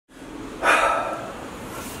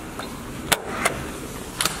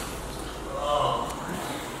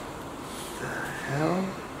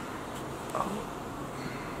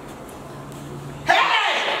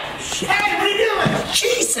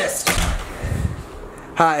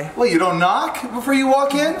Hi. Wait, you don't knock before you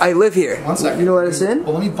walk in? I live here. 1 second. You know what it's in?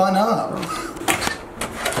 Well, let me bun up.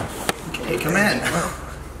 Okay, come in.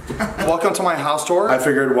 Welcome to my house tour. I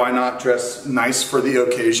figured why not dress nice for the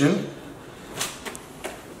occasion.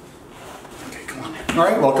 Okay, come on. All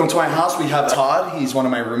right, welcome to my house. We have Todd. He's one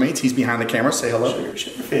of my roommates. He's behind the camera. Say hello.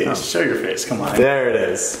 Show your face. Oh. Show your face. Come on. There it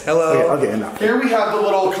is. Hello. Okay, enough. Here we have the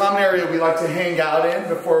little common area we like to hang out in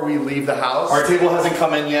before we leave the house. Our table hasn't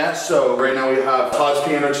come in yet, so right now we have Todd's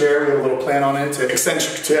piano chair. We have a little plan on it to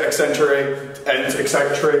accentuate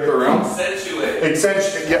the room.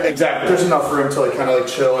 Accentuate. Yeah, exactly. There's enough room to like kind of like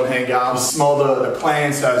chill and hang out. Smell the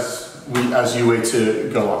plants as you wait to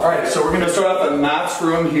go on. All right, so we're gonna start off at Matt's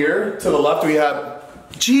room here. To the left we have.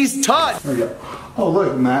 Jeez, Todd! There we go. Oh,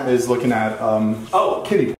 look, Matt is looking at,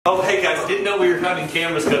 Kitty. Oh, hey guys, didn't know we were having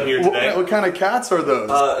cameras come here today. What kind of cats are those?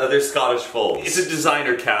 They're Scottish Folds. It's a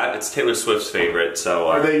designer cat. It's Taylor Swift's favorite, so...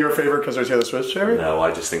 Are they your favorite because they're Taylor Swift's favorite? No,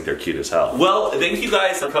 I just think they're cute as hell. Well, thank you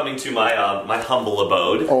guys for coming to my my humble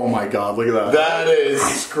abode. Oh my god, look at that. That is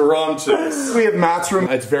scrumptious. We have Matt's room.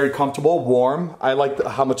 It's very comfortable, warm. I like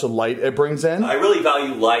how much light it brings in. I really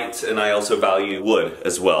value light, and I also value wood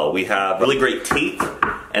as well. We have really great teak.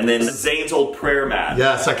 And then Zane's old prayer mat.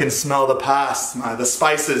 Yes, I can smell the past, the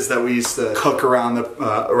spices that we used to cook around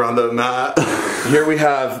the mat. Here we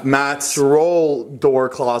have Matt's roll door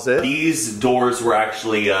closet. These doors were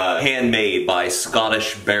actually handmade by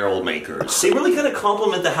Scottish barrel makers. They really kind of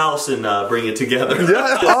complement the house and bring it together.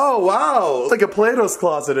 Yeah. Oh wow, it's like a Plato's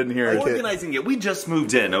closet in here. Organizing it. We just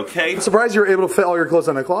moved in, okay? I'm surprised you were able to fit all your clothes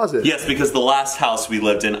in a closet. Yes, because the last house we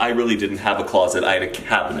lived in, I really didn't have a closet. I had a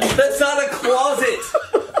cabinet. That's not a closet.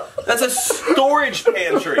 That's a storage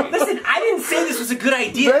pantry. Listen, I didn't say this was a good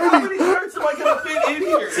idea. How many shirts am I gonna fit in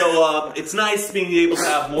here? So, it's nice being able to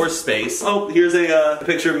have more space. Oh, here's a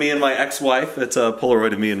picture of me and my ex-wife. It's a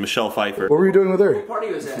Polaroid of me and Michelle Pfeiffer. What were you doing with her? What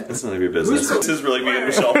party was that? That's none of your business. This is really me and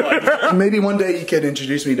Michelle Pfeiffer. Maybe one day you could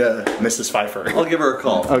introduce me to Mrs. Pfeiffer. I'll give her a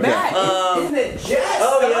call. Okay. Matt, Infinite Jest.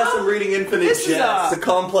 Oh yes, I'm reading Infinite Jest. It's a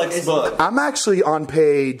complex book. I'm actually on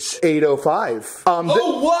page 805.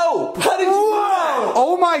 Oh, whoa! How did you do that?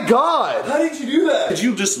 Oh my god! How did you do that? Did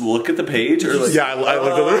you just look at the page? Or like, Yeah, I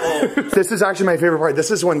looked at it. This is actually my favorite part.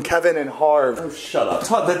 This is when Kevin and Harv. Oh, shut up.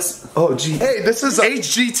 Todd, that's... Oh, gee. Hey, this is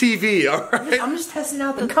HGTV, alright? I'm just testing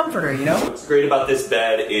out the comforter, you know? What's great about this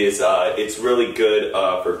bed is it's really good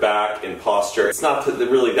for back and posture. It's not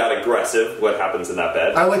really that aggressive, what happens in that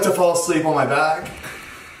bed. I like to fall asleep on my back.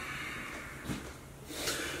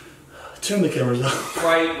 Turn the cameras off.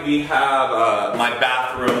 Right, we have my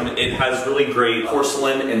bathroom. It has really great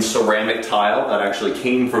porcelain and ceramic tile that actually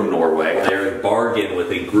came from Norway. They're a bargain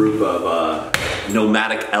with a group of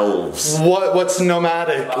nomadic elves. What's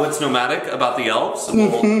nomadic? What's nomadic about the elves?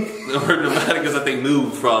 Well, nomadic is that they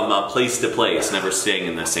move from place to place, never staying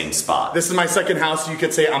in the same spot. This is my second house. You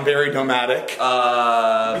could say I'm very nomadic.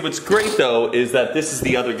 What's great though is that this is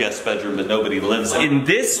the other guest bedroom that nobody lives in. In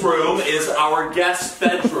this room is our guest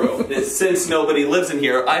bedroom. Since nobody lives in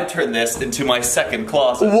here, I've turned this into my second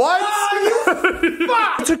closet. What?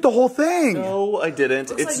 You took the whole thing. No, I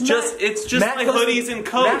didn't. It's like just my hoodies and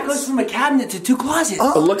coats. Matt goes from a cabinet to 2 closets.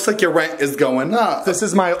 Oh. It looks like your rent is going up. This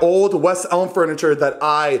is my old West Elm furniture that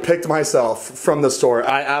I picked myself from the store.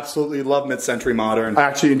 I absolutely love mid-century modern. I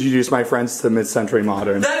actually introduced my friends to mid-century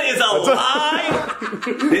modern. That is a lie!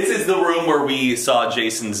 This is the room where we saw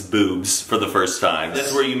Jason's boobs for the first time.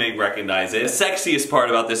 That's where you may recognize it. The sexiest part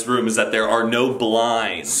about this room is that there are no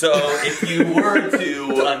blinds. So if you were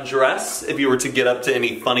to undress, if you were to get up to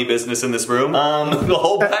any funny business in this room, the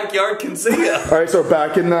whole backyard can see you. Alright, so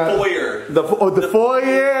back in the foyer. The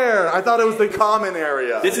foyer! I thought it was the common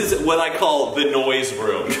area. This is what I call the noise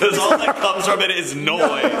room, because all that comes from it is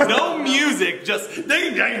noise. No music, just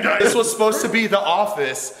ding, ding, ding. This was supposed to be the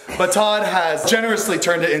office, but Todd has generously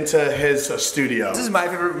turned it into his studio. This is my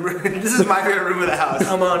favorite room. This is my favorite room of the house.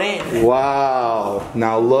 Come on in. Wow.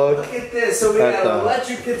 Now look at this. So we got an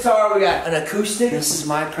electric guitar, we got an acoustic. This is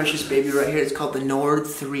my precious baby right here. It's called the Nord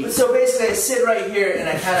 3. So basically I sit right here and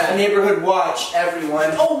I kind of neighborhood watch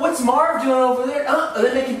everyone. Oh, what's Marv doing over there? Are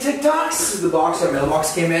they making TikToks? This is the box. Our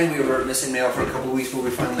mailbox came in. We were missing mail for a couple weeks, but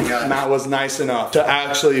we finally got it. Matt was nice enough to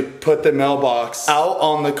actually put the mailbox out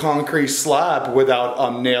on the concrete slab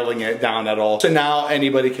without nailing it down at all. So now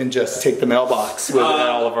anybody can just take the mailbox with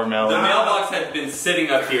all of our mail. The mailbox had been sitting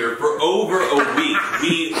up here for over a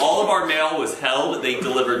week. All of our mail was held. They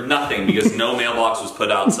delivered nothing because no mailbox was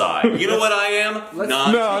put outside. You know what I am?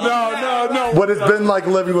 No. What it's been like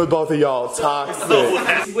living with both of y'all. Toxic.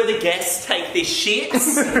 This is where the guests take their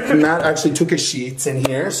shits. Matt actually took his sheets in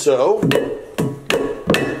here, so.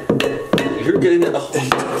 You're getting it.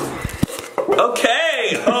 Okay.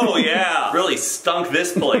 Hey, oh yeah. Really stunk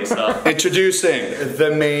this place up. Introducing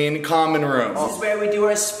the main common room. This is where we do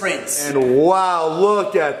our sprints. And wow,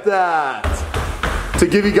 look at that. To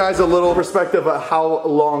give you guys a little perspective of how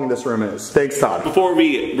long this room is. Thanks, Todd. Before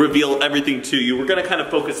we reveal everything to you, we're gonna kind of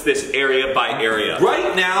focus this area by area.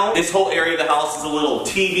 Right now, this whole area of the house is a little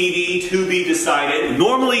TBD, to be decided.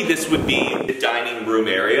 Normally, this would be the dining room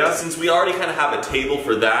area. Since we already kind of have a table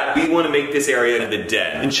for that, we want to make this area the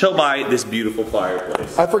den and chill by this beautiful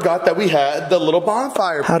fireplace. I forgot that we had the little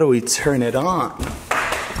bonfire. How do we turn it on?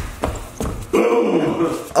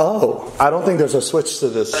 Oh, I don't think there's a switch to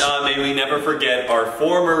this. May we never forget our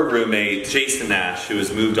former roommate, Jason Nash, who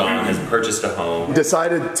has moved on, has purchased a home.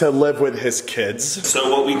 Decided to live with his kids. So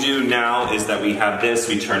what we do now is that we have this,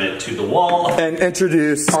 we turn it to the wall. And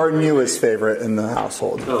introduce our newest favorite in the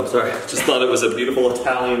household. Oh, sorry. Just thought it was a beautiful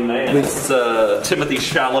Italian man. It's Timothy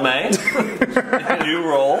Chalamet. New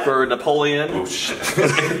role for Napoleon. Oh shit.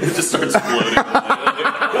 It just starts floating.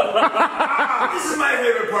 This is my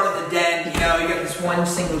favorite part of the den. You know, you got this one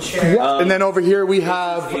single chair. And then over here we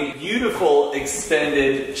have a beautiful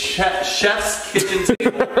extended chef's kitchen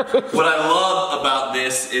table. What I love about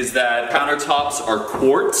this is that countertops are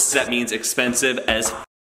quartz. That means expensive as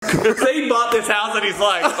Zane bought this house and he's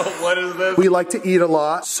like, oh, what is this? We like to eat a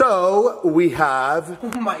lot, so we have...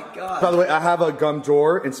 Oh my god. By the way, I have a gum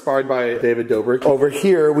drawer inspired by David Dobrik. Over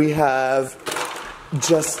here we have...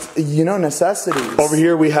 just, you know, necessities. Over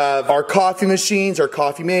here we have our coffee machines, our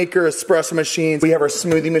coffee maker, espresso machines. We have our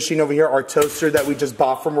smoothie machine over here, our toaster that we just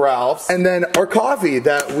bought from Ralph's. And then our coffee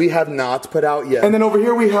that we have not put out yet. And then over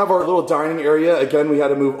here we have our little dining area. Again, we had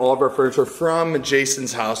to move all of our furniture from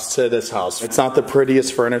Jason's house to this house. It's not the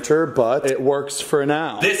prettiest furniture, but it works for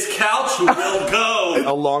now. This couch will go!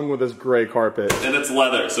 Along with this gray carpet. And it's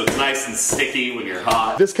leather, so it's nice and sticky when you're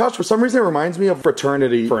hot. This couch, for some reason, reminds me of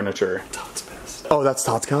fraternity furniture. Oh, that's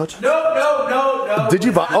Todd's couch? No. Did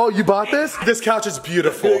you buy? Oh, you bought this? This couch is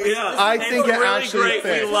beautiful. Yeah, I think it really actually great.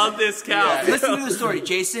 fits. We love this couch. Yeah. Listen to the story.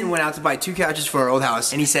 Jason went out to buy 2 couches for our old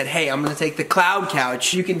house, and he said, hey, I'm gonna take the cloud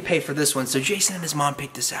couch. You can pay for this one. So Jason and his mom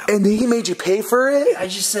picked this out. And he made you pay for it? I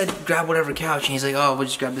just said, grab whatever couch, and he's like, oh, we'll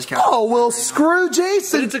just grab this couch. Oh, well, screw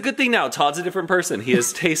Jason. But it's a good thing now. Todd's a different person. He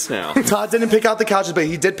has taste now. Todd didn't pick out the couches, but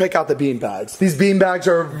he did pick out the bean bags. These bean bags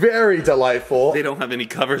are very delightful. They don't have any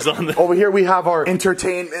covers on them. Over here we have our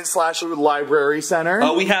entertainment / library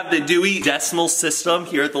center. We have the Dewey Decimal System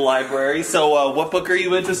here at the library. So what book are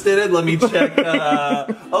you interested in? Let me check.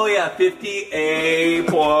 Oh yeah, 50A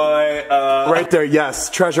point. Right there, yes.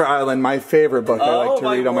 Treasure Island, my favorite book. I like to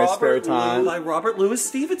read on my spare time. By Robert Louis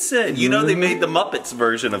Stevenson. You know they made the Muppets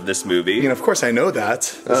version of this movie. And of course I know that.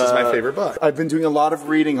 This is my favorite book. I've been doing a lot of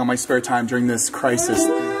reading on my spare time during this crisis.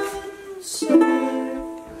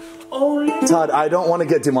 Todd, I don't want to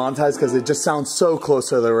get demonetized because it just sounds so close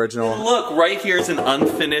to the original. Look, right here is an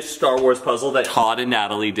unfinished Star Wars puzzle that Todd and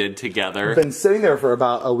Natalie did together. I've been sitting there for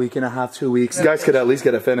about a week and a half, 2 weeks. You guys could at least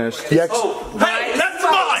get it finished. Oh, hey, that's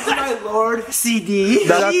mine! My lord, CD.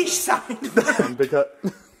 He signed. Because...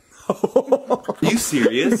 Are you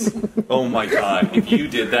serious? Oh my god, if you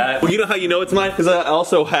did that. Well, you know how you know it's mine? Because I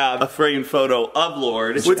also have a framed photo of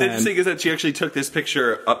Lord. What's interesting is that she actually took this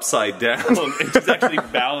picture upside down and she's actually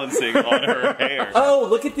balancing on her hair. Oh,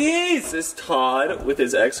 look at these! This is Todd with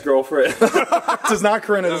his ex-girlfriend. This is not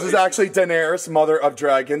Corinna, this is actually Daenerys, Mother of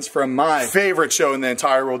Dragons, from my favorite show in the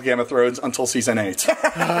entire world, Game of Thrones, until season 8.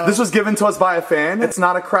 This was given to us by a fan. It's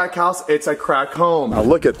not a crack house, it's a crack home. Now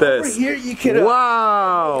look at this. Over here you can...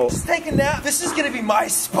 Wow! Just take a nap. This is gonna be my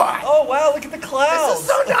spot. Oh wow, look at the clouds. This is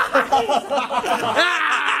so nice.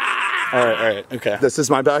 All right, okay. This is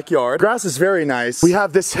my backyard. Grass is very nice. We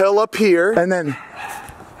have this hill up here, and then...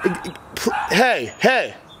 Hey!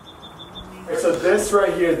 So this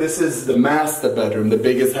right here, this is the master bedroom, the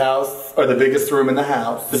biggest house, or the biggest room in the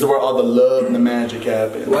house. This is where all the love and the magic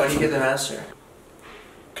happens. Why did you get the master?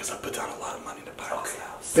 Because I put down a lot of money to buy this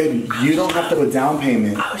house. Baby, you don't have to put down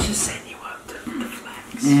payment. I was just setting you up to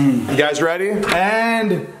flex. You guys ready?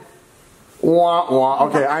 And... Wah, wah.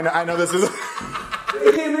 Okay, I know this is...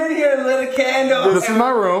 We came in here and lit a candle. This is my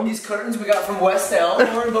room. These curtains we got from West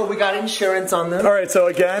Elmhorn, but we got insurance on them. Alright, so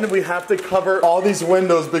again, we have to cover all these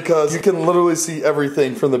windows because you can literally see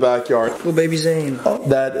everything from the backyard. Little baby Zane. Oh,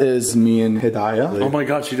 that is me and Hidayah. Oh my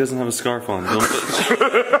god, she doesn't have a scarf on.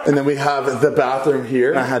 And then we have the bathroom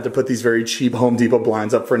here. I had to put these very cheap Home Depot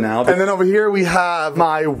blinds up for now. And then over here we have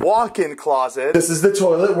my walk-in closet. This is the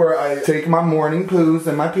toilet where I take my morning poos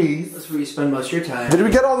and my pees. That's where you spend most of your time. Did we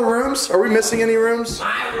get all the rooms? Are we missing any rooms?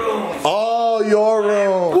 My room. Oh, your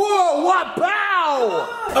room. Whoa, what? Pow!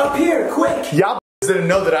 Up here, quick. Yup. didn't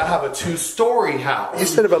know that I have a 2-story house. You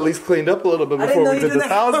should have at least cleaned up a little bit before we did this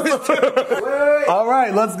house. Wait. All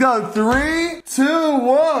right, let's go. 3, 2,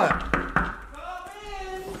 1.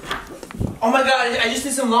 Oh my god, I just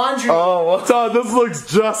did some laundry. Oh, Todd, this looks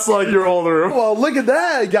just like your old room. Well, look at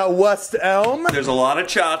that. You got West Elm. There's a lot of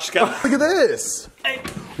tchotchka. Look at this. Hey.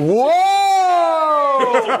 Whoa!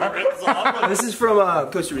 This is from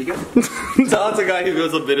Costa Rica. Todd's a guy who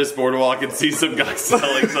goes up Venice Boardwalk and sees some guy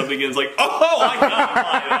selling something and is like, oh, I gotta buy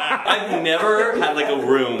that. I've never had like a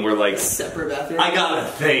room where like, separate bathroom. I gotta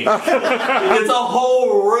think. It's a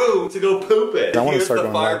whole room to go poop in. Here's the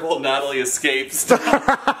firebolt Natalie escapes.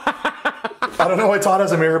 I don't know why Todd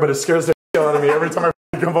has a mirror, but it scares the shit out of me every time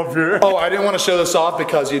I come up here. Oh, I didn't want to show this off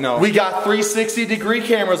because, you know, we got 360-degree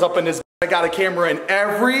cameras up in this. I got a camera in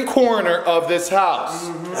every corner of this house.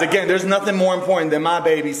 Again, there's nothing more important than my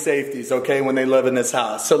baby's safeties, okay, when they live in this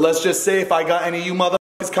house. So let's just say if I got any of you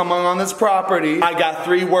motherfuckers coming on this property, I got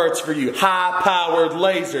 3 words for you. High-powered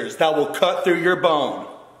lasers that will cut through your bone.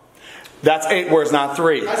 That's 8 words, not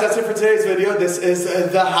 3. Guys, that's it for today's video. This is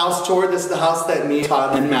the house tour. This is the house that me,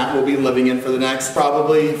 Todd, and Matt will be living in for the next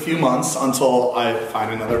probably few months until I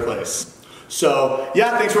find another place. So,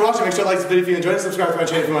 yeah, thanks for watching. Make sure to like this video if you enjoyed it. Subscribe to my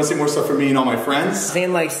channel if you want to see more stuff from me and all my friends.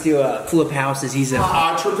 Zane likes to flip houses. He's an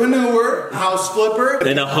entrepreneur, house flipper,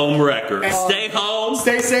 and a home wrecker. Stay home.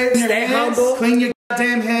 Stay safe. Stay humble. Clean your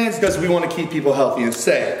goddamn hands because we want to keep people healthy and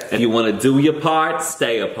safe. If you want to do your part,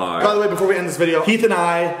 stay apart. By the way, before we end this video, Heath and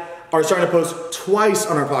I are starting to post twice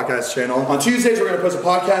on our podcast channel. On Tuesdays, we're gonna post a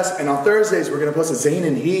podcast, and on Thursdays, we're gonna post a Zane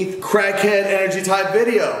and Heath crackhead energy type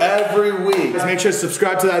video every week. Just make sure to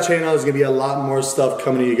subscribe to that channel. There's gonna be a lot more stuff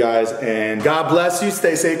coming to you guys, and God bless you.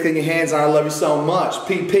 Stay safe, clean your hands, and I love you so much.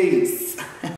 Peace.